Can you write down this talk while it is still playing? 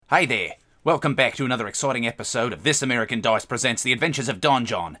Hi there. Welcome back to another exciting episode of This American Dice Presents The Adventures of Don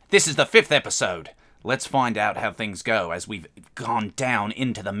John. This is the 5th episode. Let's find out how things go as we've gone down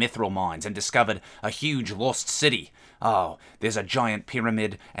into the Mithril Mines and discovered a huge lost city. Oh, there's a giant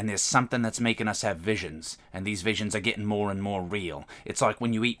pyramid, and there's something that's making us have visions. And these visions are getting more and more real. It's like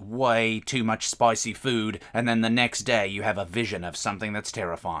when you eat way too much spicy food, and then the next day you have a vision of something that's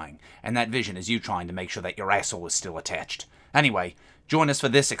terrifying. And that vision is you trying to make sure that your asshole is still attached. Anyway, join us for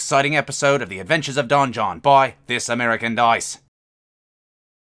this exciting episode of The Adventures of Don John by This American Dice.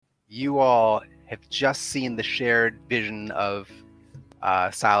 You all have just seen the shared vision of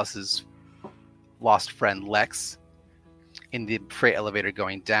Silas's lost friend Lex in the freight elevator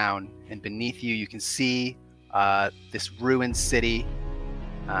going down, and beneath you can see this ruined city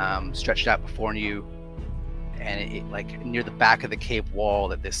stretched out before you, and it, like near the back of the cave wall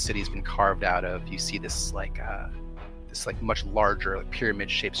that this city's been carved out of, you see this much larger, like,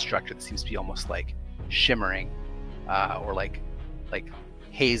 pyramid-shaped structure that seems to be almost like shimmering or like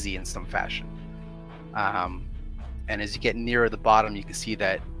hazy in some fashion. And as you get nearer the bottom, you can see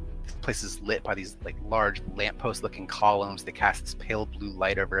that this place is lit by these like large lamppost-looking columns that cast this pale blue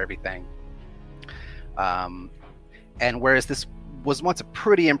light over everything. And whereas this was once a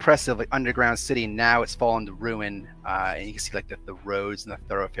pretty impressive underground city, now it's fallen to ruin, and you can see like the roads and the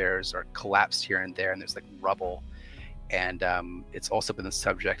thoroughfares are collapsed here and there, and there's like rubble. And it's also been the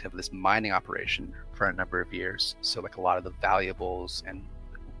subject of this mining operation for a number of years. So like a lot of the valuables and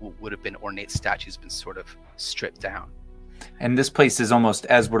what would have been ornate statues have been sort of stripped down. And this place is almost,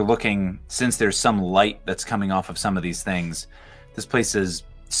 as we're looking, since there's some light that's coming off of some of these things, this place is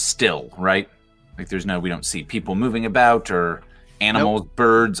still, right? Like we don't see people moving about or animals, Nope.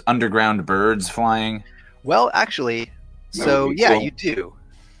 Birds, underground birds flying. Well, actually, you do.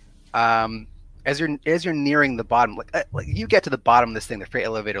 As you're nearing the bottom, like you get to the bottom of this thing, the freight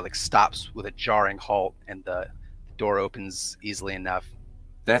elevator like stops with a jarring halt, and the door opens easily enough.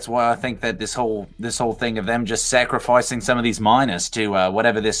 That's why I think that this whole thing of them just sacrificing some of these miners to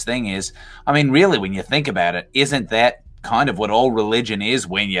whatever this thing is. I mean, really, when you think about it, isn't that kind of what all religion is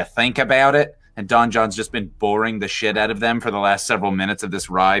when you think about it? And Don John's just been boring the shit out of them for the last several minutes of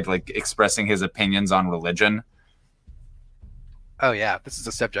this ride, like expressing his opinions on religion. Oh yeah, this is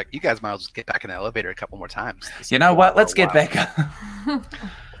a subject. You guys might as well just get back in the elevator a couple more times. You know what? Let's get back.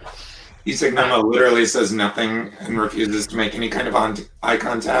 Isagnoma literally says nothing and refuses to make any kind of eye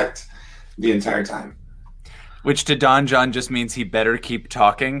contact the entire time. Which to Don John just means he better keep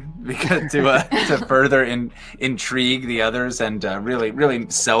talking because to further intrigue the others and really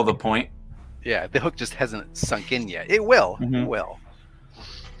sell the point. Yeah, the hook just hasn't sunk in yet. It will. Mm-hmm. It will.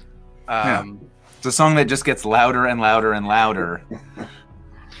 It's a song that just gets louder and louder and louder.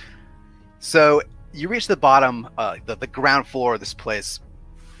 So you reach the bottom, the ground floor of this place,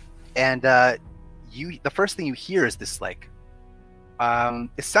 and the first thing you hear is this like,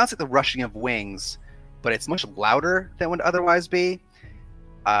 it sounds like the rushing of wings, but it's much louder than would otherwise be.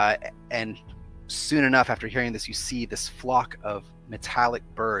 And soon enough, after hearing this, you see this flock of metallic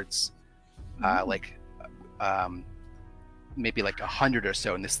birds, maybe like 100 or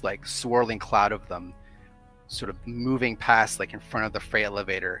so, in this like swirling cloud of them, sort of moving past like in front of the freight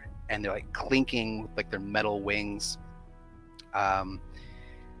elevator, and they're like clinking with like their metal wings. And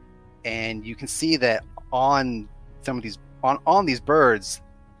you can see that on some of these on these birds,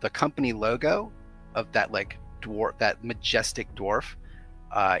 the company logo of that like dwarf, that majestic dwarf,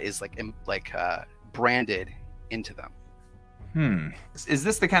 is branded into them. Is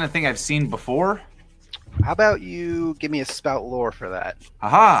this the kind of thing I've seen before? How about you give me a spout lore for that?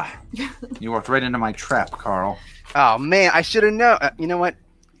 Aha! You walked right into my trap, Carl. Oh man, I should have known. You know what?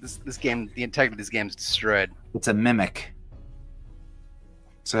 This game, the integrity of this game is destroyed. It's a mimic.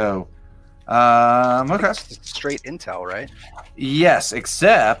 So, okay. It's straight intel, right? Yes,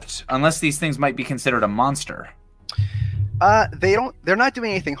 except unless these things might be considered a monster. They're not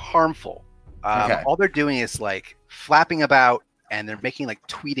doing anything harmful. Okay. All they're doing is like flapping about, and they're making like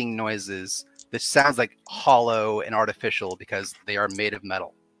tweeting noises. This sounds like hollow and artificial because they are made of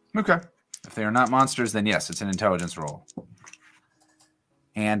metal. Okay. If they are not monsters, then yes, it's an intelligence roll.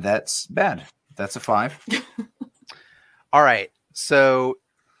 And that's bad. That's a 5. All right. So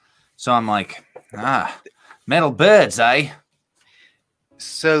I'm like, metal birds, eh?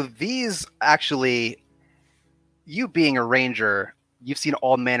 So these actually, you being a ranger, you've seen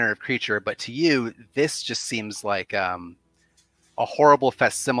all manner of creature, but to you, this just seems like a horrible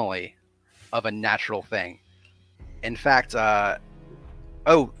facsimile of a natural thing. In fact, your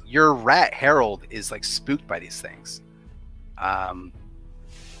rat Harold is like spooked by these things,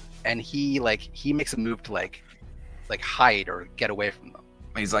 and he makes a move to like hide or get away from them.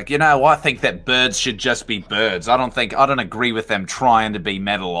 He's like, I think that birds should just be birds. I don't agree with them trying to be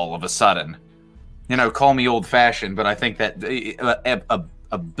metal all of a sudden. Call me old-fashioned, but I think that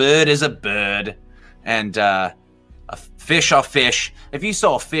a bird is a bird, and a fish are fish. If you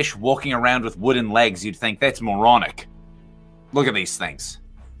saw a fish walking around with wooden legs, you'd think that's moronic. Look at these things.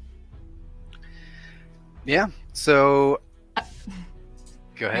 Yeah. So,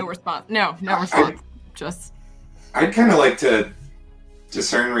 go ahead. No response. No response. Just. I'd kind of like to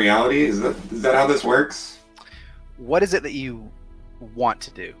discern reality. Is that how this works? What is it that you want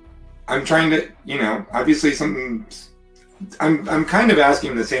to do? I'm trying to, obviously something. I'm kind of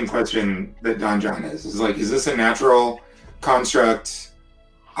asking the same question that Don John is. Is this a natural construct?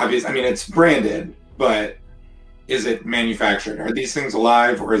 It's branded, but is it manufactured? Are these things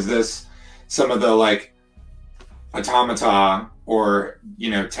alive, or is this some of the automata or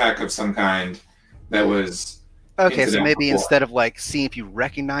tech of some kind that was? Okay, so maybe instead of seeing if you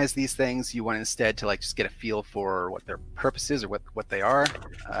recognize these things, you want instead to just get a feel for what their purpose is or what they are.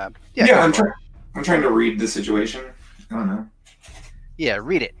 I'm trying to read the situation. I don't know. Yeah,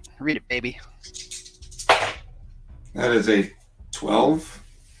 read it, baby. That is a 12.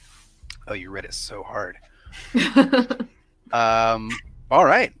 Oh, you read it so hard. All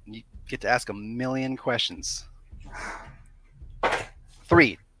right, you get to ask a million questions.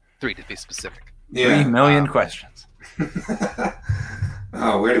 Three to be specific. Yeah. 3 million questions.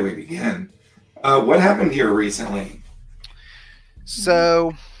 Oh, where do we begin? What happened here recently?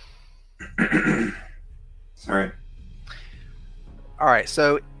 So, sorry. All right.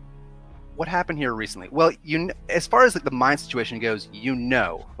 So, what happened here recently? Well, as far as the mine situation goes,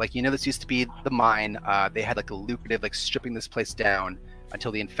 this used to be the mine. They had a lucrative stripping this place down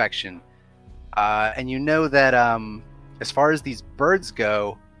until the infection, and that as far as these birds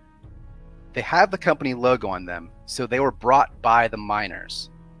go, they have the company logo on them, so they were brought by the miners,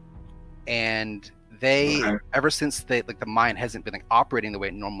 and they ever since the mine hasn't been operating the way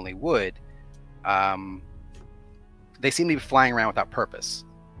it normally would, they seem to be flying around without purpose.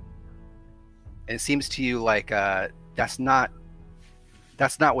 And it seems to you that's not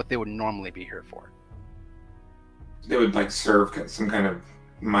what they would normally be here for. They would serve some kind of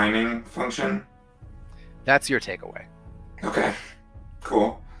mining function. That's your takeaway. Okay,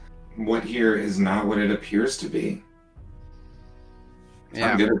 cool. What here is not what it appears to be.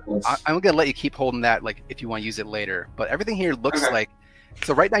 Yeah, I'm gonna let you keep holding that, if you want to use it later. But everything here looks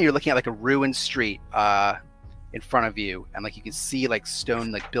so. Right now, you're looking at a ruined street in front of you, and you can see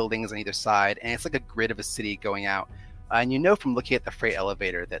stone buildings on either side, and it's a grid of a city going out. And from looking at the freight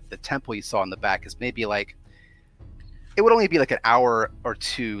elevator that the temple you saw in the back is maybe it would only be an hour or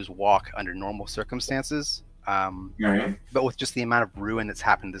two's walk under normal circumstances. But with just the amount of ruin that's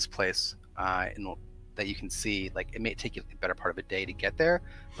happened to this place, that you can see, it may take you the better part of a day to get there.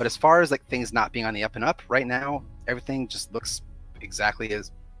 But as far as things not being on the up and up right now, everything just looks exactly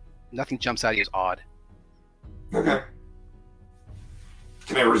as nothing jumps out at you as odd. Okay.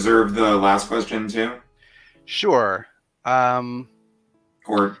 Can I reserve the last question too? Sure.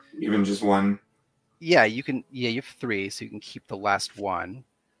 Or even just one? Yeah, you can. Yeah, you have 3, so you can keep the last one.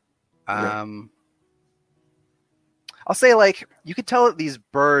 Okay. I'll say you could tell that these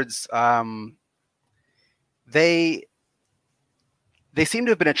birds, they seem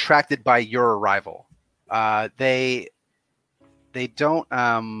to have been attracted by your arrival. They don't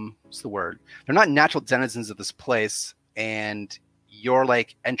what's the word? They're not natural denizens of this place, and your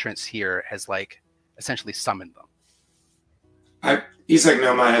entrance here has essentially summoned them. Isak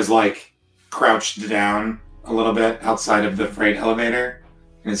Noma has crouched down a little bit outside of the freight elevator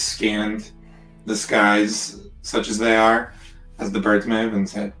and has scanned the skies such as they are as the birds move and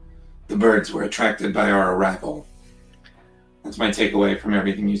said, "The birds were attracted by our arrival." That's my takeaway from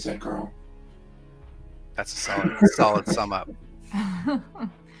everything you said, Carl. That's a solid sum up.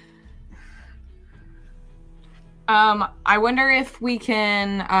 I wonder if we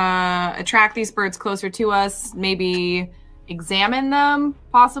can attract these birds closer to us, maybe examine them,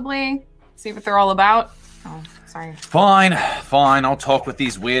 possibly, see what they're all about. Oh, sorry. Fine, I'll talk with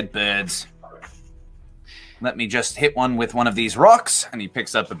these weird birds. Let me just hit one with one of these rocks, and he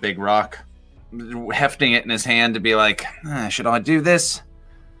picks up a big rock, hefting it in his hand to be should I do this?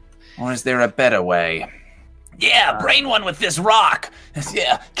 Or is there a better way? Yeah, brain one with this rock.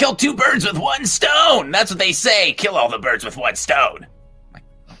 Yeah, kill 2 birds with 1 stone. That's what they say. Kill all the birds with 1 stone.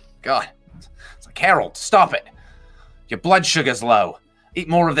 Oh, God. It's Harold, stop it. Your blood sugar's low. Eat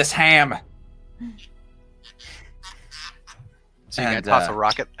more of this ham. So you're going to toss a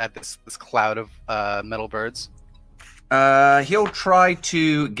rocket at this cloud of metal birds? He'll try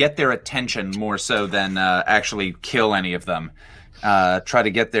to get their attention more so than actually kill any of them. try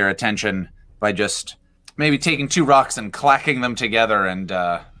to get their attention by just maybe taking 2 rocks and clacking them together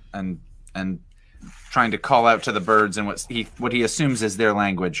and trying to call out to the birds in what he assumes is their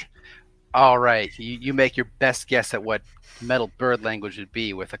language. All right, you make your best guess at what metal bird language would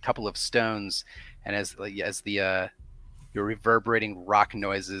be with a couple of stones, and as the your reverberating rock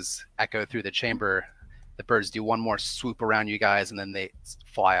noises echo through the chamber, the birds do one more swoop around you guys, and then they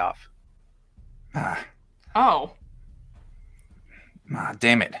fly off. Oh.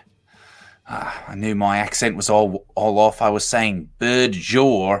 Damn it. I knew my accent was all off. I was saying bird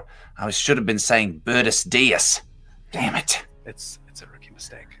jaw. I should have been saying birdus dias. Damn it. It's a rookie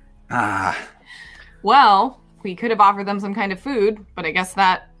mistake. Well, we could have offered them some kind of food, but I guess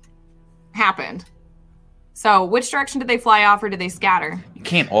that happened. So, which direction did they fly off, or did they scatter? You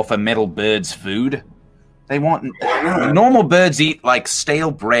can't offer metal birds food. They want... Why not? Normal birds eat, like,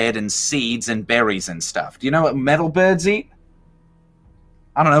 stale bread and seeds and berries and stuff. Do you know what metal birds eat?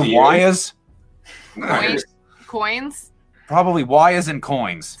 I don't know, Deer? wires? Coins? Probably wires and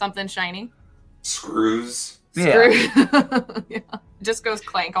coins. Something shiny? Screws. Yeah. Screw- yeah. It just goes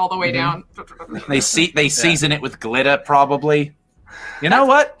clank all the way down. They season it with glitter, probably. You know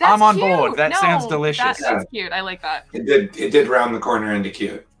what? That's I'm on cute. board. That No, sounds delicious. That's cute. I like that. It did round the corner into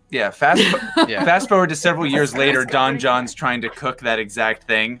cute. Yeah, Yeah. fast forward to several years later, That's Don good. John's trying to cook that exact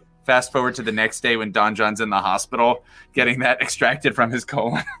thing. Fast forward to the next day when Don John's in the hospital getting that extracted from his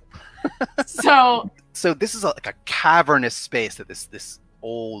colon. So, this is like a cavernous space that this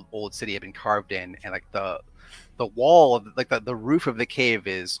old city had been carved in, and like the wall of like the roof of the cave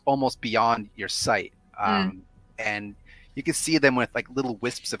is almost beyond your sight, and you can see them with like little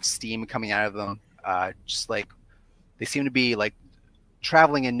wisps of steam coming out of them. Just like they seem to be like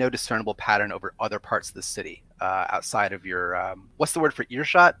traveling in no discernible pattern over other parts of the city, outside of your what's the word for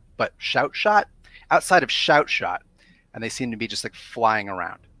earshot? But shout shot, outside of shout shot, and they seem to be just like flying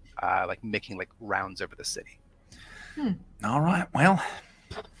around, like making like rounds over the city. All right, well,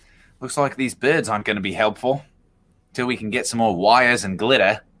 looks like these birds aren't going to be helpful till we can get some more wires and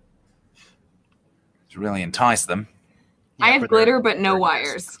glitter to really entice them. I Yeah, have for glitter, their- but no their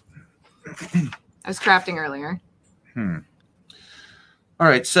wires. I was crafting earlier. All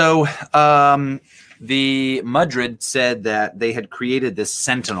right, so the Mudrid said that they had created this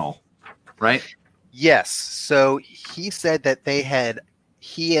sentinel, right? Yes. So he said that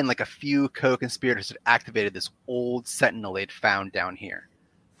he and like a few co-conspirators had activated this old sentinel they'd found down here,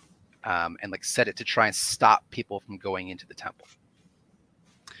 and like set it to try and stop people from going into the temple.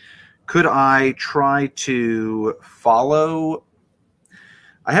 Could I try to follow?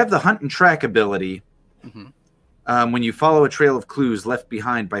 I have the hunt and track ability. Mhm. When you follow a trail of clues left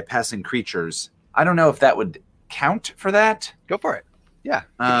behind by passing creatures. I don't know if that would count for that, Go for it. Yeah. Give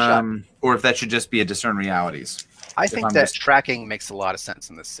it a shot. or if that should just be a discern realities. I if think I'm that just- tracking makes a lot of sense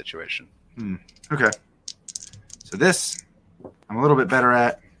in this situation. Okay. So this, I'm a little bit better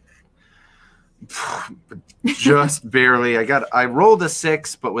at. Just barely. I rolled a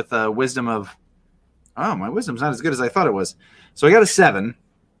 6, but with a wisdom of. Oh, my wisdom's not as good as I thought it was. So I got a 7.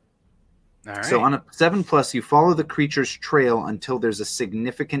 All right. So on a 7+, you follow the creature's trail until there's a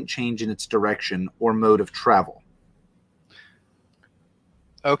significant change in its direction or mode of travel.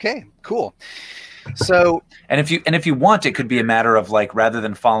 Okay. Cool. So And if you want, it could be a matter of like rather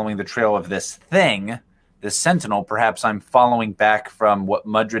than following the trail of this thing, this sentinel, perhaps I'm following back from what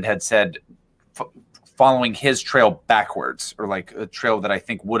Mudrid had said, following his trail backwards, or like a trail that I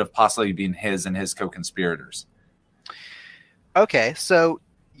think would have possibly been his and his co-conspirators. okay. So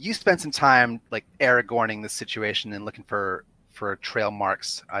you spent some time like Aragorning this situation and looking for trail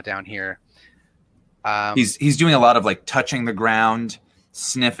marks down here. He's doing a lot of like touching the ground,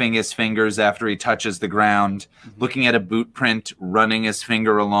 sniffing his fingers after he touches the ground, looking at a boot print, running his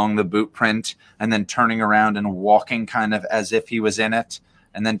finger along the boot print, and then turning around and walking kind of as if he was in it,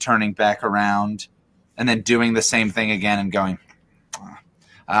 and then turning back around, and then doing the same thing again and going,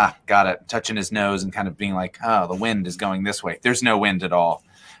 got it, touching his nose and kind of being like, oh, the wind is going this way. There's no wind at all.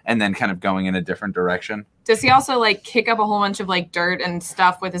 And then kind of going in a different direction. Does he also like kick up a whole bunch of like dirt and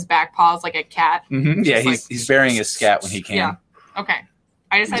stuff with his back paws like a cat? Mm-hmm. Yeah, Just he's burying his scat when he can. Yeah. Okay.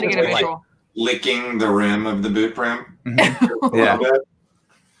 I just had to get a Like- visual. Licking the rim of the boot brim. Mhm. A Yeah. little bit.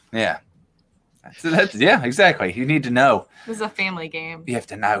 Yeah. Yeah, exactly. You need to know. This is a family game. You have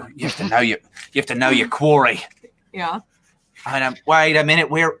to know. You have to know your quarry. Yeah. And wait a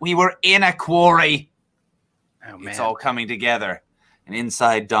minute, we were in a quarry. Oh man. It's all coming together. And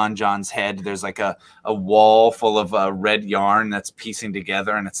inside Don John's head, there's like a wall full of red yarn that's piecing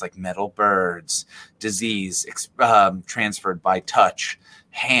together, and it's like metal birds, disease transferred by touch,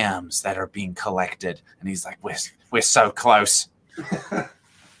 hams that are being collected. And he's like, we're so close.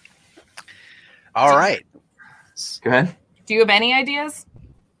 All right. Go ahead. Do you have any ideas?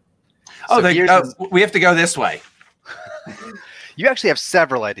 Oh, here's we have to go this way. you actually have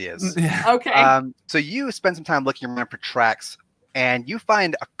several ideas. Okay. So you spend some time looking around for tracks, and you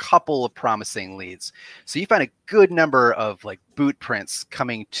find a couple of promising leads. So you find a good number of like boot prints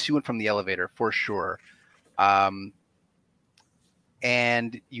coming to and from the elevator for sure. And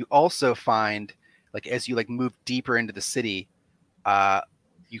you also find, like, as you like move deeper into the city,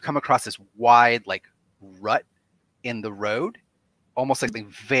 you come across this wide like rut in the road, almost like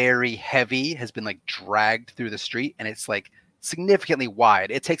very heavy has been like dragged through the street, and it's like significantly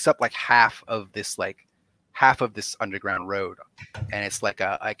wide. It takes up like half of this underground road, and it's like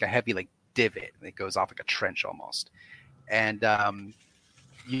a heavy like divot that goes off like a trench almost. And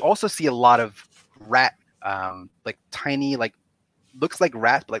you also see a lot of rat, like tiny, like looks like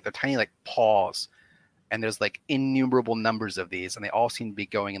rats, but like they're tiny like paws. And there's like innumerable numbers of these, and they all seem to be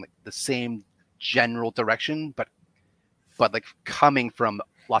going in like the same general direction, but like coming from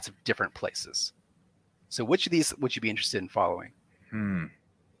lots of different places. So which of these would you be interested in following?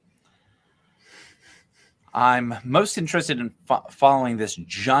 I'm most interested in following this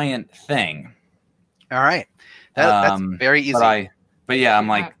giant thing. All right, that's very easy. But yeah, I'm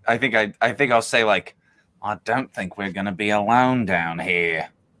like, I think I'll say like, I don't think we're gonna be alone down here.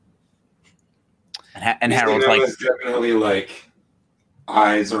 And Harold's like, definitely like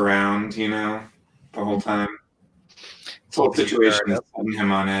eyes around, the whole time. This whole situation is putting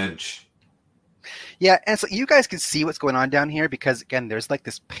him on edge. Yeah, and so you guys can see what's going on down here because, again, there's like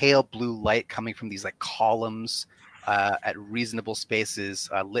this pale blue light coming from these like columns at reasonable spaces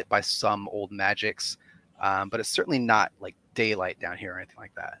lit by some old magics. But it's certainly not like daylight down here or anything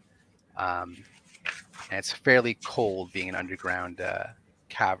like that. And it's fairly cold being an underground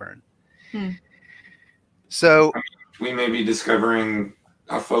cavern. So we may be discovering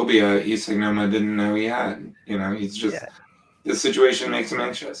a phobia Isignoma didn't know he had. He's just the situation makes him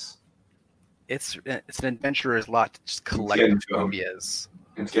anxious. It's an adventurer's lot to just collect phobias.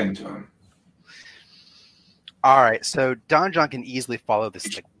 It's getting to him. All right, so Don John can easily follow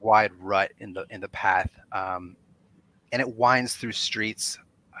this like wide rut in the path, and it winds through streets,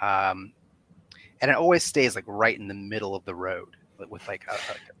 and it always stays like right in the middle of the road with like a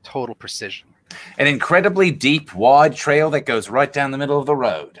total precision. An incredibly deep, wide trail that goes right down the middle of the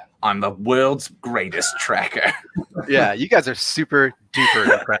road. I'm the world's greatest tracker. Yeah, you guys are super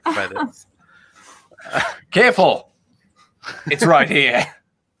duper impressed by this. Careful! It's right here.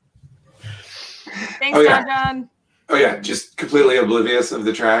 Thanks, Don John. Oh yeah, just completely oblivious of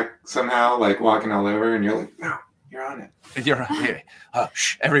the track somehow, like walking all over, and you're like, no, you're on it. You're on it. Oh,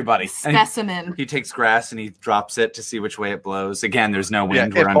 shh, everybody. Specimen. He takes grass and he drops it to see which way it blows. Again, there's no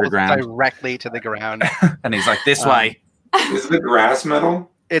wind. It We're falls underground. directly to the ground. And he's like, this way. Is the grass metal?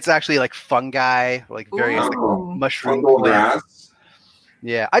 It's actually like fungi, like various like, mushroom fungal plants. grass.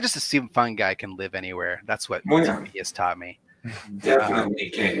 Yeah, I just assume fungi can live anywhere. That's what he has taught me.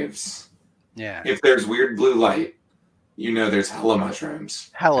 Definitely caves. Yeah. If there's weird blue light, there's hella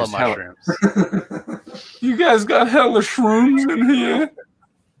mushrooms. Hella mushrooms. You guys got hella shrooms in here.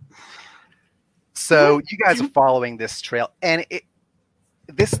 So you guys are following this trail, and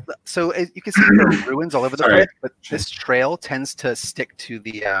so as you can see there are ruins all over the place, but this trail tends to stick to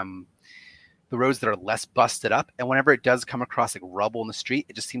the roads that are less busted up, and whenever it does come across like rubble in the street,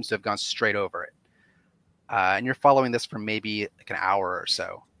 it just seems to have gone straight over it. And you're following this for maybe like an hour or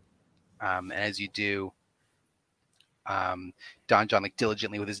so. And as you do, Don John, like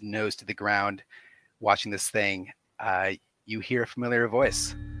diligently with his nose to the ground, watching this thing, you hear a familiar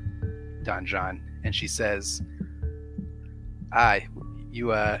voice, Don John, and she says,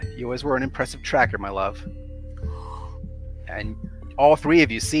 you always were an impressive tracker, my love. And all three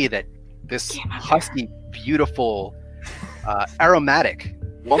of you see that this husky, beautiful, aromatic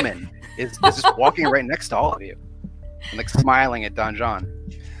woman is just walking right next to all of you and like smiling at Don John.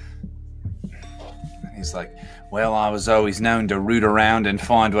 He's like, well, I was always known to root around and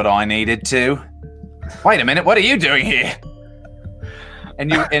find what I needed to. Wait a minute, what are you doing here?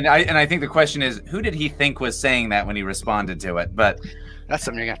 And I think the question is, who did he think was saying that when he responded to it? But that's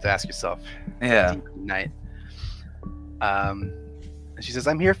something you're gonna have to ask yourself. Yeah. Night. And she says,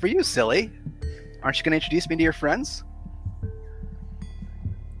 "I'm here for you, silly. Aren't you gonna introduce me to your friends?"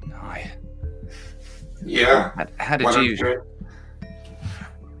 Yeah. How did you?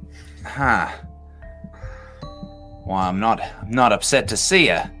 Huh. Well, I'm not upset to see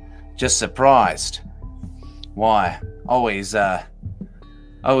you. Just surprised. Why? Always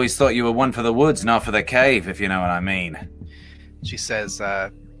thought you were one for the woods, not for the cave, if you know what I mean. She says,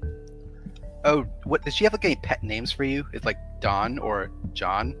 "Oh, what? Does she have like any pet names for you? It's like Don or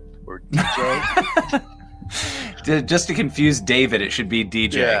John or DJ. Just to confuse David, it should be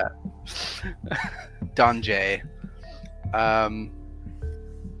DJ. Yeah. Don J.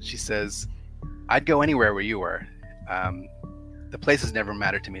 She says, I'd go anywhere where you were. The places never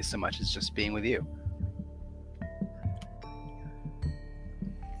mattered to me so much as just being with you.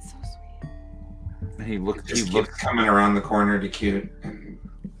 So sweet. He looked. Just keeps coming around the corner to cute, and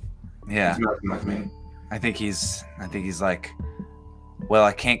Yeah. he's nothing with me. I think he's like, well,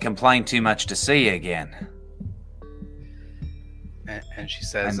 I can't complain too much to see you again. And she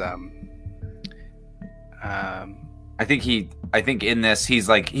says, I think in this he's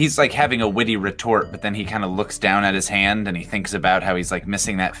like having a witty retort, but then he kind of looks down at his hand and he thinks about how he's like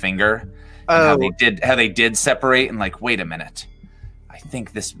missing that finger. And how they did separate, and like, wait a minute. I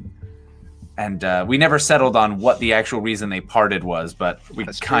think this, and we never settled on what the actual reason they parted was, but we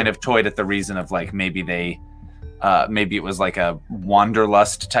That's kind true. of toyed at the reason of like maybe it was like a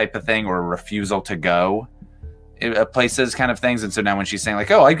wanderlust type of thing or a refusal to go places kind of things. And so now when she's saying like,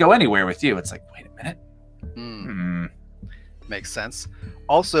 oh, I'd go anywhere with you, it's like, wait a minute. Makes sense.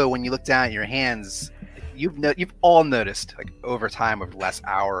 Also, when you look down at your hands, you've all noticed like over time, over the last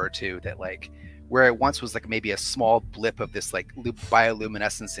hour or two, that like where it once was like maybe a small blip of this like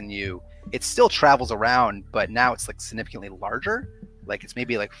bioluminescence in you, it still travels around, but now it's like significantly larger. Like it's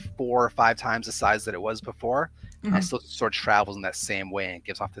maybe like 4 or 5 times the size that it was before, and it still sort of travels in that same way and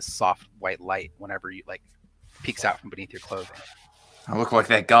gives off this soft white light whenever you like peeks out from beneath your clothing. I look like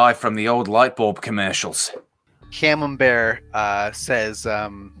that guy from the old light bulb commercials. Camembert says,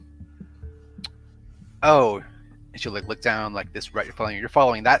 "Oh," and she'll like look down like this. Right, you're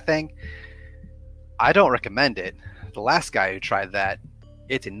following that thing. I don't recommend it. The last guy who tried that,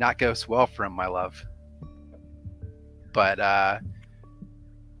 it did not go so well for him, my love. But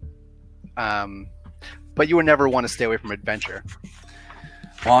you would never want to stay away from adventure.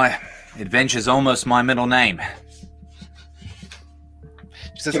 Why, adventure's almost my middle name.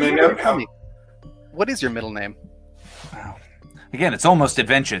 She says, Can I note how- "What is your middle name?" Wow. Again, it's almost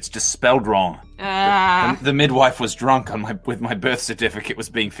adventure. It's just spelled wrong. The midwife was drunk with my birth certificate was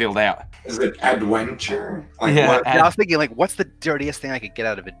being filled out. Is it adventure? Like Yeah, what? I was thinking, like, what's the dirtiest thing I could get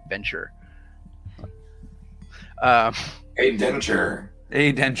out of adventure? Adventure.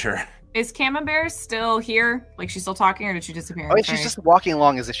 Adventure. Is Camembert still here? Like, she's still talking, or did she disappear? Oh, she's Sorry. just walking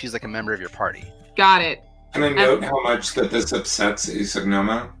along as if she's like a member of your party. Got it. Can I note how much that this upsets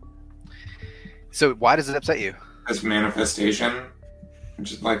Isagnoma? So why does it upset you? This manifestation,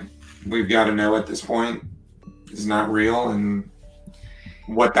 which is like we've got to know at this point, is not real, and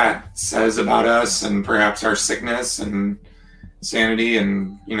what that says about us, and perhaps our sickness and sanity,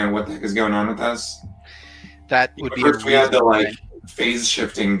 and what the heck is going on with us. That would be First we had the reasonable, like right? phase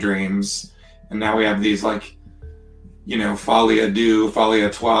shifting dreams, and now we have these like folie à deux, folie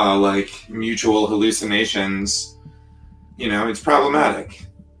à trois, like mutual hallucinations. It's problematic.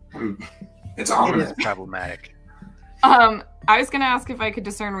 It's It ominous. is problematic. I was gonna ask if I could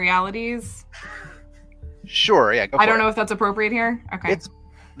discern realities. Sure, yeah. Go for I don't it. know if that's appropriate here. Okay,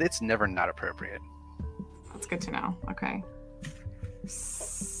 It's never not appropriate. that's good to know. Okay,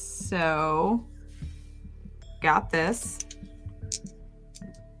 so got this.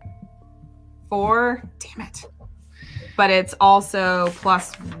 4. Damn it. But it's also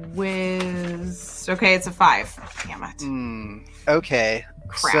plus whiz. Okay, it's a 5. Damn it. Okay.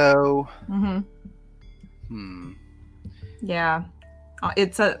 Crap. So, Yeah.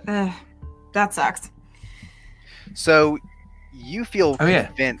 It's a. That sucks. So you feel Oh, yeah.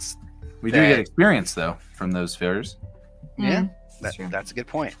 convinced. We do get experience though from those fairs. Yeah, That's true. that's a good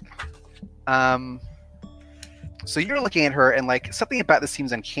point. So you're looking at her, and like something about this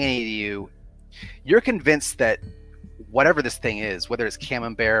seems uncanny to you. You're convinced that whatever this thing is, whether it's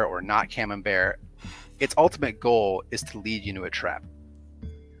Camembert or not Camembert, its ultimate goal is to lead you into a trap.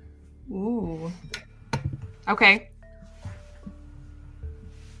 Ooh. Okay.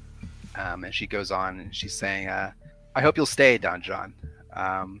 And she goes on, and she's saying, "I hope you'll stay, Don John.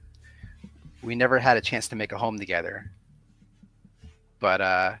 We never had a chance to make a home together,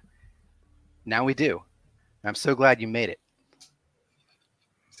 but now we do. I'm so glad you made it."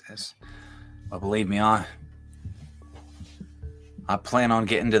 Yes. Well, believe me, I plan on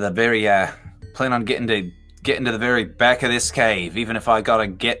getting to the very getting to the very back of this cave, even if I gotta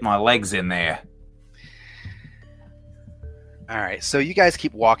get my legs in there. All right, so you guys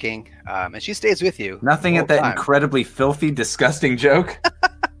keep walking, and she stays with you. Nothing the at that whole time. incredibly filthy, disgusting joke.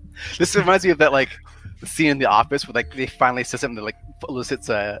 This reminds me of that like scene in The Office where like they finally say something that like elicits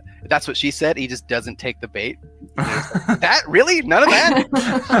that's what she said. He just doesn't take the bait. And it's like, that really? None of that?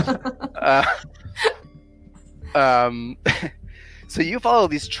 Um, so you follow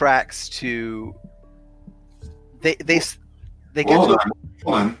these tracks to. They get Hold to. on.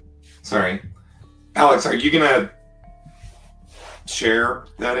 Hold on. Sorry. Alex, are you going to share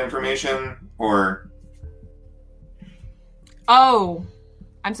that information or? Oh,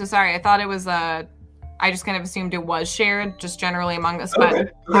 I'm so sorry. I thought it was I just kind of assumed it was shared, just generally among us, but Okay.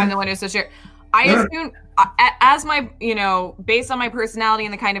 I'm the one who's so shared. I No. assume, as my, based on my personality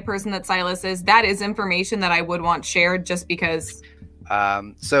and the kind of person that Silas is, that is information that I would want shared just because.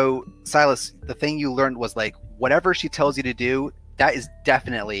 So Silas, the thing you learned was like whatever she tells you to do, that is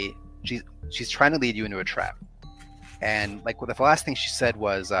definitely she's trying to lead you into a trap. And like the last thing she said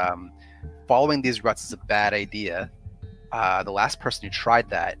was, following these ruts is a bad idea. The last person who tried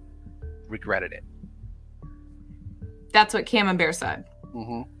that regretted it. That's what Camembert said.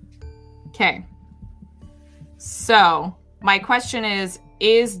 Mm-hmm. Okay. So my question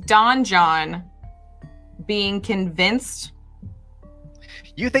is Don John being convinced?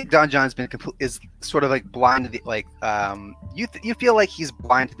 You think Don John's is sort of like blind to the you feel like he's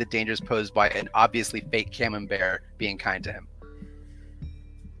blind to the dangers posed by an obviously fake Camembert being kind to him.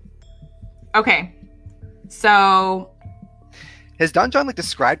 Okay. So Has Don John like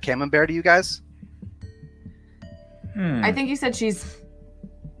described Camembert to you guys? I think you said she's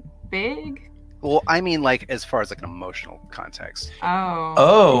big. Well, I mean like as far as like an emotional context. Oh.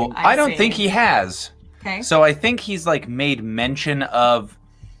 Oh, I don't see. think he has. Okay. So I think he's like made mention of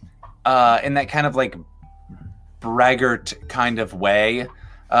in that kind of like braggart kind of way,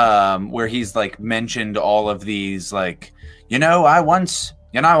 where he's like mentioned all of these like, I once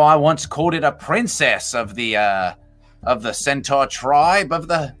courted a princess of the centaur tribe of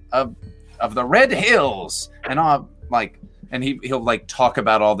the Red Hills, and he'll like talk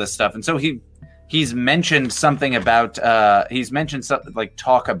about all this stuff, and so he's mentioned something about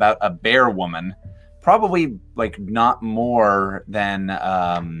talk about a bear woman, probably like not more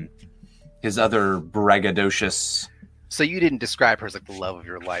than his other braggadocious. So you didn't describe her as like the love of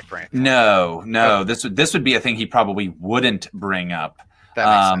your life, right? No. Okay. This would be a thing he probably wouldn't bring up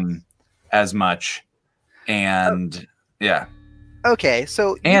That makes sense. as much, and yeah. Okay,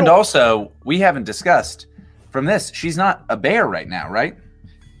 so And also, we haven't discussed from this. She's not a bear right now, right?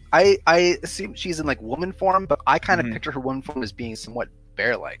 I assume she's in like woman form, but I kind of Mhm. picture her woman form as being somewhat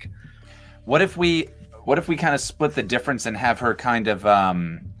bear-like. What if we kind of split the difference and have her kind of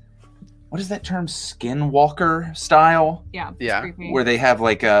what is that term? Skinwalker style, Yeah. it's Yeah. creepy. where they have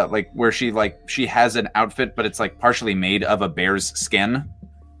where she has an outfit, but it's like partially made of a bear's skin.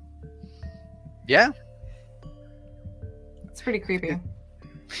 Yeah, It's pretty creepy.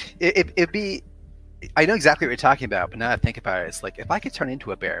 it'd be. I know exactly what you're talking about, but now that I think about it, it's like if I could turn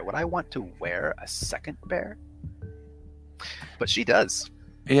into a bear, would I want to wear a second bear? But she does.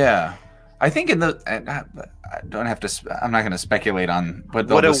 Yeah, I think in the I don't have to. I'm not going to speculate on what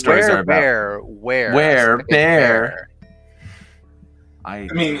all Would the a stories are about. bear wear? Where a second bear? I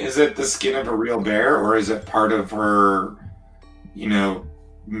mean, is it the skin of a real bear, or is it part of her,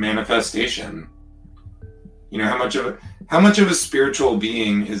 manifestation? How much of a spiritual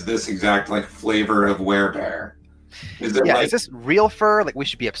being is this exact like flavor of werebear? Is it Yeah, like is this real fur like we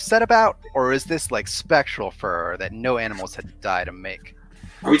should be upset about, or is this like spectral fur that no animals had to die to make?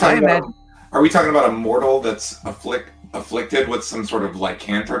 are we talking I about are we talking about a mortal that's afflicted with some sort of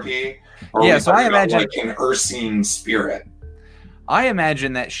lycanthropy? Or are Yeah, we so I talking about, imagine- like an ursine spirit. I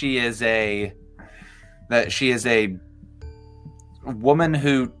imagine that she is a woman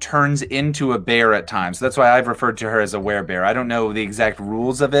who turns into a bear at times. That's why I've referred to her as a werebear. I don't know the exact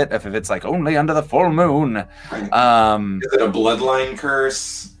rules of it, if it's like only under the full moon. Is it a bloodline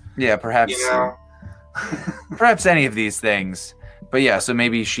curse? Yeah, perhaps You know? perhaps any of these things. But yeah, so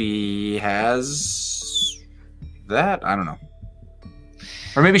maybe she has that. I don't know.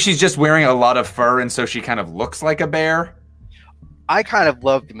 Or maybe she's just wearing a lot of fur, and so she kind of looks like a bear. I kind of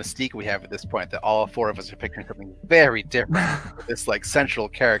love the mystique we have at this point that all four of us are picturing something very different with this like central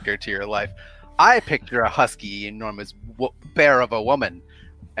character to your life. I picture a husky, enormous bear of a woman,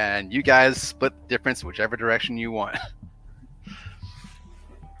 and you guys split the difference whichever direction you want.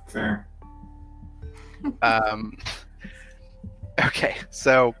 Fair. Okay,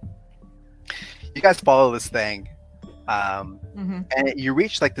 so you guys follow this thing, Mm-hmm. and you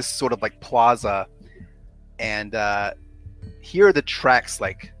reach like this sort of like plaza, and here are the tracks.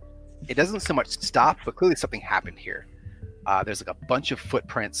 Like, it doesn't so much stop, but clearly something happened here. There's like a bunch of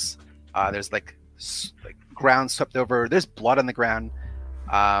footprints. There's like ground swept over. There's blood on the ground,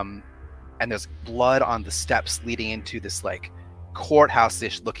 and there's blood on the steps leading into this like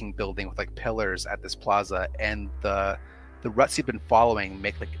courthouse-ish looking building with like pillars at this plaza. And the ruts you've been following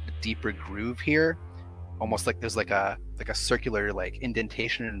make like a deeper groove here, almost like there's like a circular like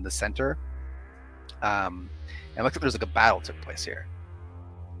indentation in the center. And it looks like there's like a battle took place here.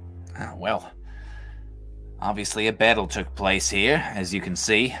 Oh, well, obviously a battle took place here, as you can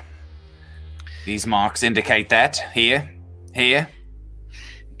see. These marks indicate that. Here.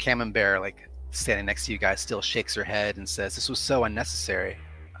 Camembert, like standing next to you guys, still shakes her head and says, "This was so unnecessary.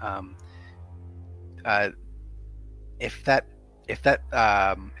 If that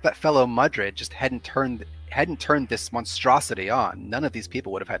fellow Mudrid just hadn't turned this monstrosity on, none of these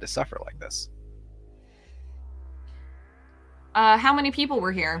people would have had to suffer like this." How many people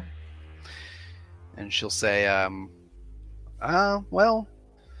were here? And she'll say, well,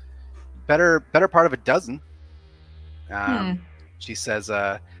 better part of a dozen. She says,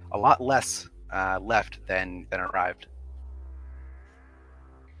 a lot less left than arrived.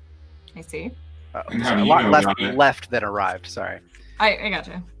 I see. And how A do you lot know less about it? left than arrived. Sorry. I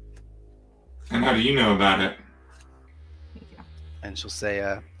gotcha. And how do you know about it? Thank you. And she'll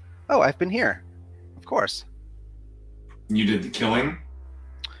say, "Oh, I've been here, of course." You did the killing?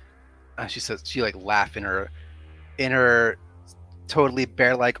 She says she like laugh in her totally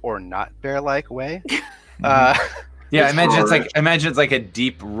bear-like or not bear-like way. Yeah, It's I imagine it's like a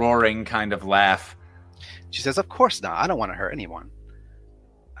deep roaring kind of laugh. She says, "Of course not. I don't want to hurt anyone."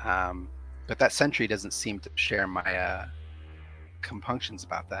 But that sentry doesn't seem to share my compunctions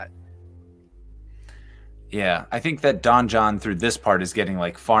about that. Yeah, I think that Don John through this part is getting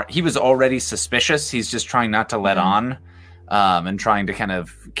like far. He was already suspicious. He's just trying not to let on, and trying to kind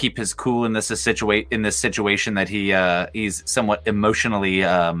of keep his cool in this situation that he's somewhat emotionally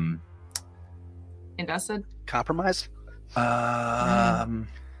Invested? Compromised? Horny?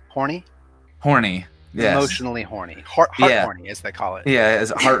 Horny. Yes. Emotionally horny. Heart Yeah. horny, as they call it. Yeah, as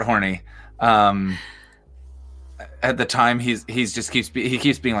heart horny. At the time, he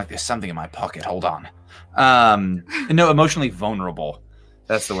keeps being like, "There's something in my pocket. Hold on." No, emotionally vulnerable.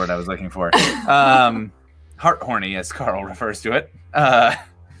 That's the word I was looking for. Heart horny, as Carl refers to it.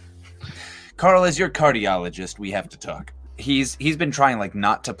 Carl, as your cardiologist, we have to talk. He's been trying like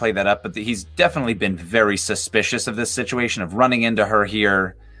not to play that up, but he's definitely been very suspicious of this situation, of running into her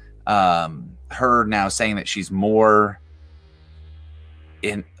here. Her now saying that she's more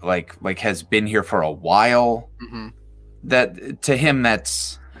in like has been here for a while. Mm-hmm. That to him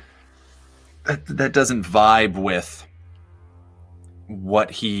that doesn't vibe with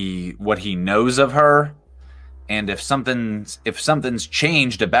what he knows of her. And if something's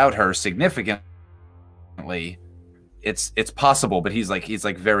changed about her significantly, it's possible, but he's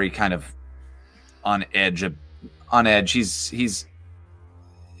very kind of on edge.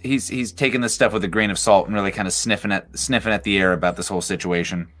 He's taking this stuff with a grain of salt and really kind of sniffing at the air about this whole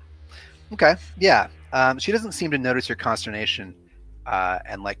situation. Okay, yeah. She doesn't seem to notice your consternation,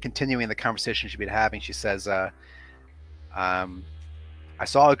 and like continuing the conversation she'd been having, she says, "I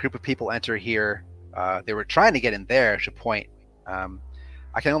saw a group of people enter here. They were trying to get in there." She'll point. I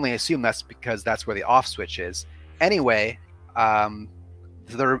can only assume that's because that's where the off switch is. Anyway, the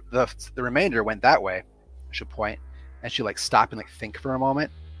remainder went that way. She'll point, and she'll like stop and like think for a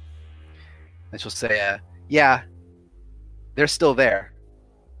moment, and she'll say, "Yeah, they're still there."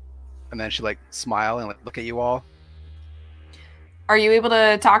 And then she'll like smile and like look at you all. Are you able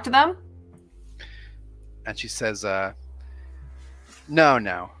to talk to them? And she says, "No.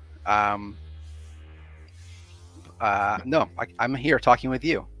 No, I'm here talking with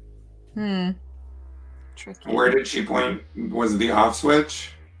you." Tricky. Where did she point? Was it the off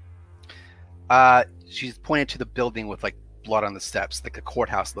switch? She's pointed to the building with like blood on the steps, like a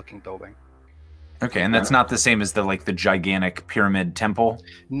courthouse-looking building. Okay, and that's not the same as the gigantic pyramid temple?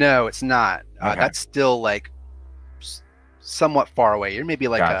 No, it's not. Okay. That's still like somewhat far away. You're maybe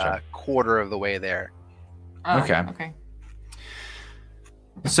like Gotcha. a quarter of the way there. Oh, Okay. Okay.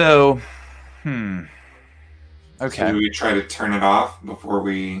 So, So okay. do we try to turn it off before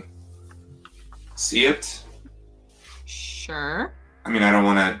we see it? Sure. I mean, I don't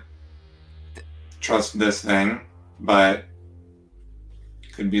want to trust this thing, but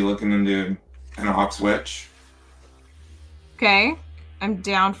could be looking into an off switch. Okay. I'm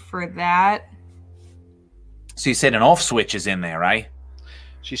down for that. So you said an off switch is in there, right?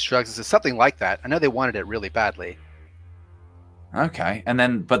 She shrugs and says, "Something like that. I know they wanted it really badly." Okay. And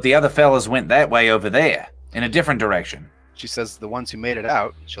then, but the other fellas went that way over there, in a different direction. She says, "The ones who made it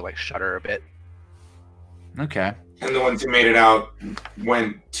out." She'll like shudder a bit. Okay. And the ones who made it out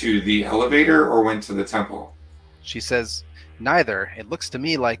went to the elevator or went to the temple? She says, "Neither. It looks to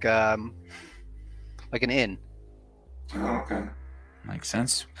me like an inn." Oh, okay. Makes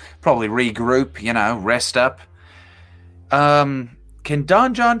sense. Probably regroup, rest up. Can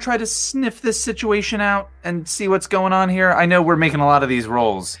Don John try to sniff this situation out and see what's going on here? I know we're making a lot of these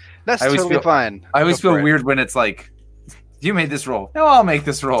rolls. That's I always totally feel- fine. I always Go for feel it. weird when it's like, you made this roll. No, I'll make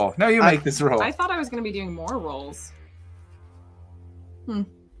this roll. No, you make this roll. I thought I was going to be doing more rolls.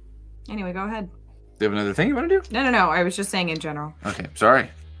 Anyway, go ahead. Do you have another thing you want to do? No. I was just saying in general. Okay, sorry.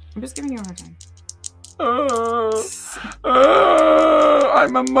 I'm just giving you a hard time.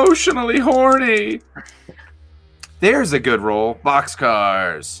 I'm emotionally horny. There's a good roll.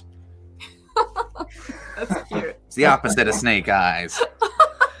 Boxcars. That's cute. It's the opposite of snake eyes.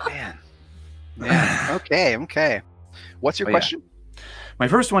 Man. Okay. What's your Oh, yeah. question? My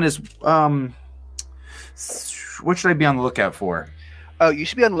first one is, what should I be on the lookout for? Oh, you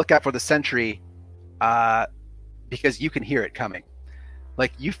should be on the lookout for the sentry, because you can hear it coming.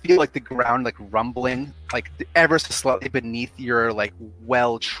 Like you feel like the ground like rumbling, like ever so slightly beneath your like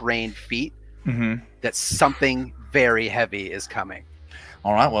well-trained feet. Mm-hmm. That something very heavy is coming.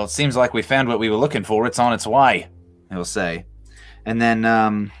 All right, well, it seems like we found what we were looking for. It's on its way, he'll say. And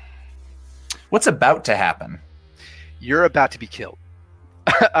then, what's about to happen? You're about to be killed.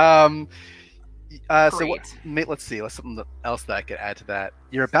 So Great. let's see. Let's something else that I could add to that.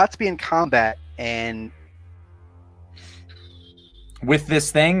 You're about to be in combat, and With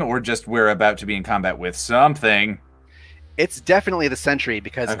this thing, or just we're about to be in combat with something? it's definitely the sentry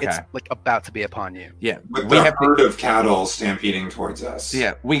because Okay. it's like about to be upon you. Yeah, With we the have to, herd of cattle stampeding towards us.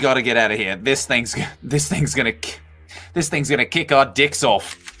 yeah, we got to get out of here. This thing's gonna kick our dicks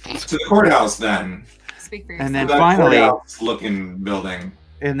off. To the courthouse, then. Speak for And yourself. then That finally- courthouse-looking building.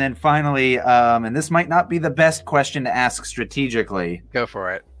 And then finally, and this might not be the best question to ask strategically. Go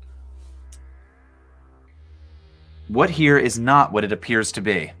for it. What here is not what it appears to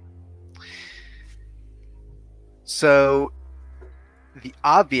be? So the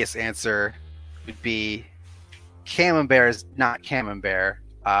obvious answer would be Camembert is not Camembert.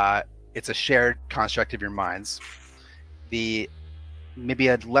 It's a shared construct of your minds. The maybe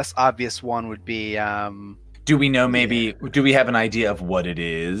a less obvious one would be Do we know maybe, do we have an idea of what it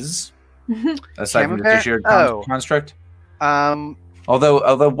is? Aside from the Camembert? shared Oh. construct? um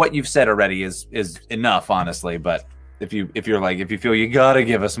Although what you've said already is enough, honestly, but if you feel you gotta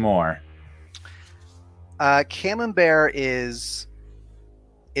give us more. Camembert is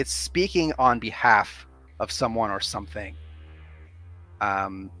it's speaking on behalf of someone or something.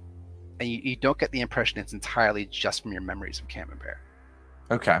 And you don't get the impression it's entirely just from your memories of Camembert.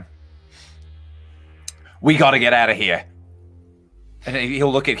 Okay. We gotta get out of here. And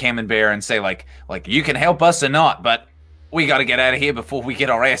he'll look at Camembert and say, like you can help us or not, but we gotta get out of here before we get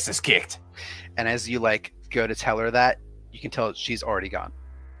our asses kicked. And as you like go to tell her that, you can tell she's already gone.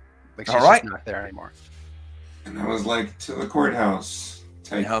 Like she's All right. just not there anymore. And that was like to the courthouse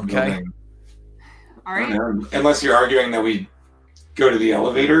type Okay. building. All I right. don't know. Unless you're arguing that we go to the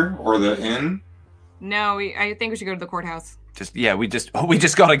elevator or the inn. No, I think we should go to the courthouse. We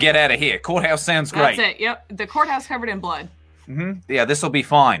just gotta get out of here. Courthouse sounds great. That's it. Yep. The courthouse covered in blood. Yeah, this'll be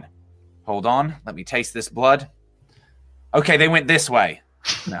fine. Hold on, let me taste this blood. Okay, they went this way.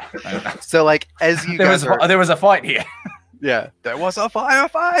 No, no. So like as you there guys was a fight here. yeah, there was a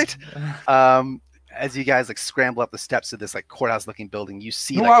fight. As you guys like scramble up the steps of this like courthouse looking building, you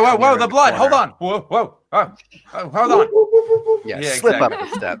see like, Whoa, coming around the blood. Hold corner- on. Whoa. Oh, hold on. Yeah, Yeah, slip exactly. up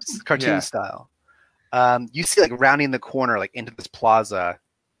the steps, cartoon Yeah. style. You see like rounding the corner, like into this plaza,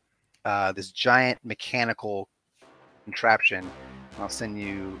 this giant mechanical contraption. I'll send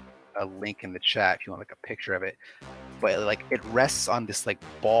you a link in the chat if you want like a picture of it. But like it rests on this like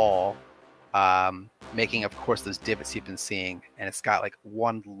ball, making of course those divots you've been seeing, and it's got like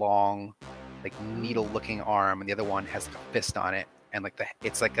one long, like needle-looking arm, and the other one has like a fist on it, and like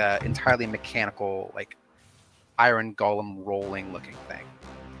it's like a entirely mechanical like iron golem rolling looking thing.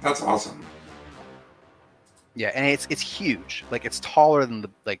 That's awesome. Yeah, and it's huge. Like it's taller than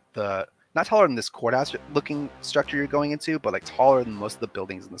the not taller than this courthouse looking structure you're going into, but like taller than most of the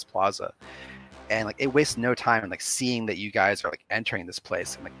buildings in this plaza. And like it wastes no time in like seeing that you guys are like entering this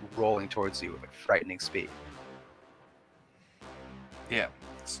place and like rolling towards you with like frightening speed. Yeah.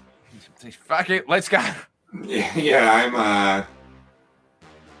 Fuck it, let's go. Yeah,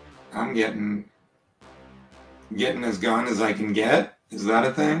 I'm getting as gone as I can get. Is that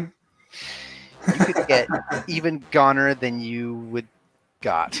a thing? You could get even goner than you would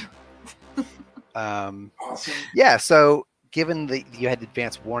got. Awesome. Yeah, so given that you had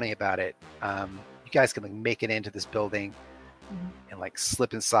advance warning about it, you guys can like make it into this building and like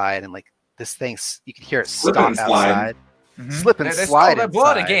slip inside, and like this thing, you can hear it Slip stop and slide. outside. Slip and They slide stole the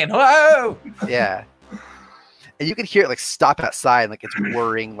blood inside. again. Whoa! Yeah, and you can hear it like stop outside, and like it's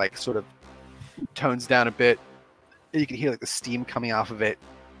whirring, like sort of tones down a bit, You can hear like the steam coming off of it,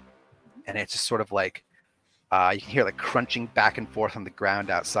 and it's just sort of like you can hear like crunching back and forth on the ground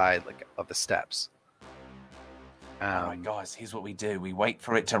outside, like of the steps. All right, guys, here's what we do. We wait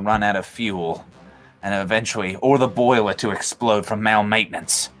for it to run out of fuel, and eventually, or the boiler to explode from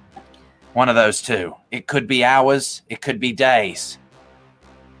malmaintenance. One of those two. It could be hours, it could be days.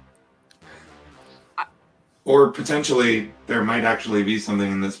 Or potentially, there might actually be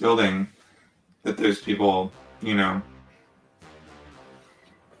something in this building that those people,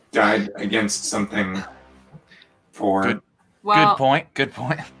 died against something for. Good. Well, Good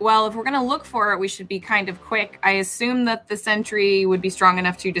point. Well, if we're going to look for it, we should be kind of quick. I assume that the sentry would be strong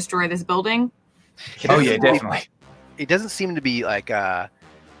enough to destroy this building. Oh, yeah, definitely. It doesn't seem to be like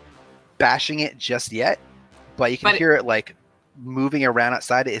bashing it just yet, but you can hear it like moving around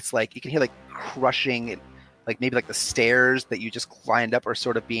outside. It's like you can hear like crushing, like maybe like the stairs that you just climbed up are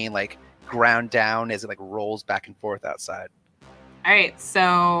sort of being like ground down as it like rolls back and forth outside. All right,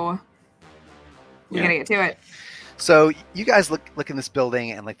 so we got to get to it. So you guys look in this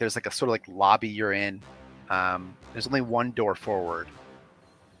building, and like there's like a sort of like lobby you're in. There's only one door forward.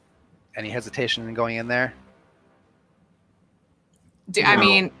 Any hesitation in going in there? I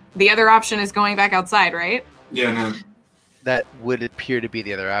mean, the other option is going back outside, right? Yeah, no. That would appear to be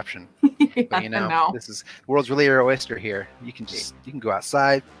the other option. But, No. This is the world's really your oyster here. You can go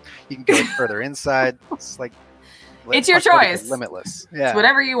outside. You can go further inside. It's like it's your choice. Limitless. Yeah. It's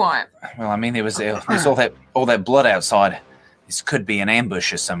whatever you want. Well, I mean, there's all that blood outside. This could be an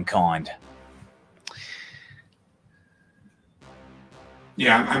ambush of some kind.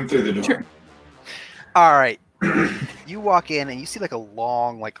 Yeah, I'm through the door. Sure. All right. You walk in and you see like a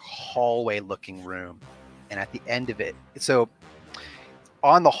long, like hallway looking room. And at the end of it, so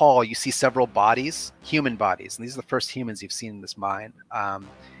on the hall, you see several bodies, human bodies. And these are the first humans you've seen in this mine.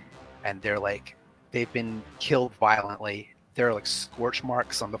 And they're like, they've been killed violently. There are like scorch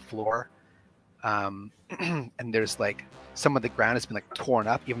marks on the floor. And there's like some of the ground has been like torn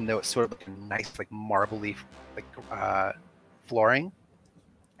up, even though it's sort of like a nice, like marbly, like flooring.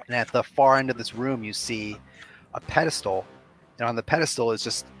 And at the far end of this room, you see a pedestal. And on the pedestal is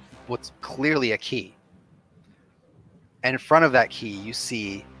just what's clearly a key. And in front of that key, you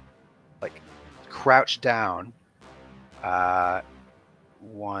see like crouched down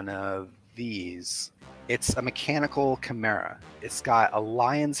one of these. It's a mechanical chimera. It's got a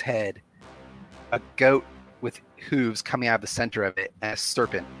lion's head, a goat with hooves coming out of the center of it, and a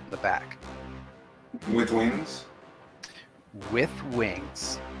serpent in the back. With wings? With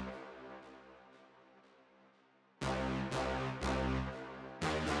wings.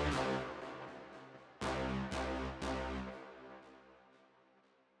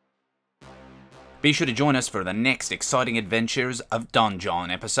 Be sure to join us for the next exciting adventures of Don John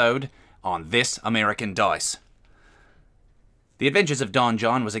episode on This American Dice. The Adventures of Don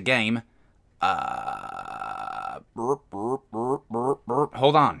John was a game... Hold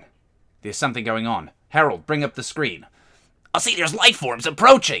on. There's something going on. Harold, bring up the screen. I see there's life forms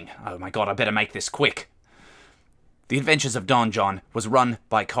approaching. Oh my god, I better make this quick. The Adventures of Don John was run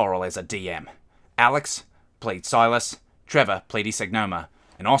by Carl as a DM. Alex played Silas, Trevor played Isagnoma,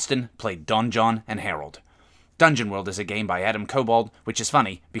 and Austin played Don John and Harold. Dungeon World is a game by Adam Kobold, which is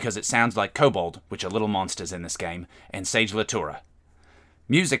funny because it sounds like kobold, which are little monsters in this game, and Sage Latura.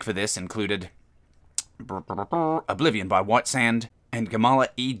 Music for this included Oblivion by White Sand and Gamala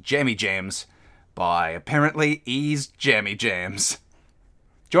E. Jammy Jams by apparently E's Jammy Jams.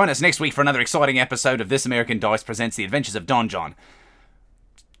 Join us next week for another exciting episode of This American Dice Presents The Adventures of Don John.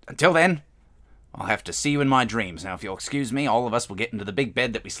 Until then, I'll have to see you in my dreams. Now, if you'll excuse me, all of us will get into the big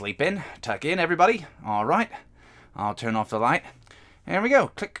bed that we sleep in. Tuck in, everybody. All right. I'll turn off the light. There we go.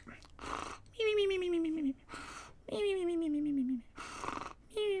 Click.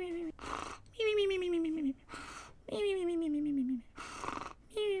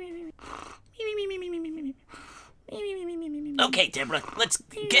 Okay, Deborah, let's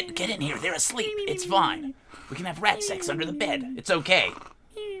get in here. They're asleep. It's fine. We can have rat sex under the bed. It's okay.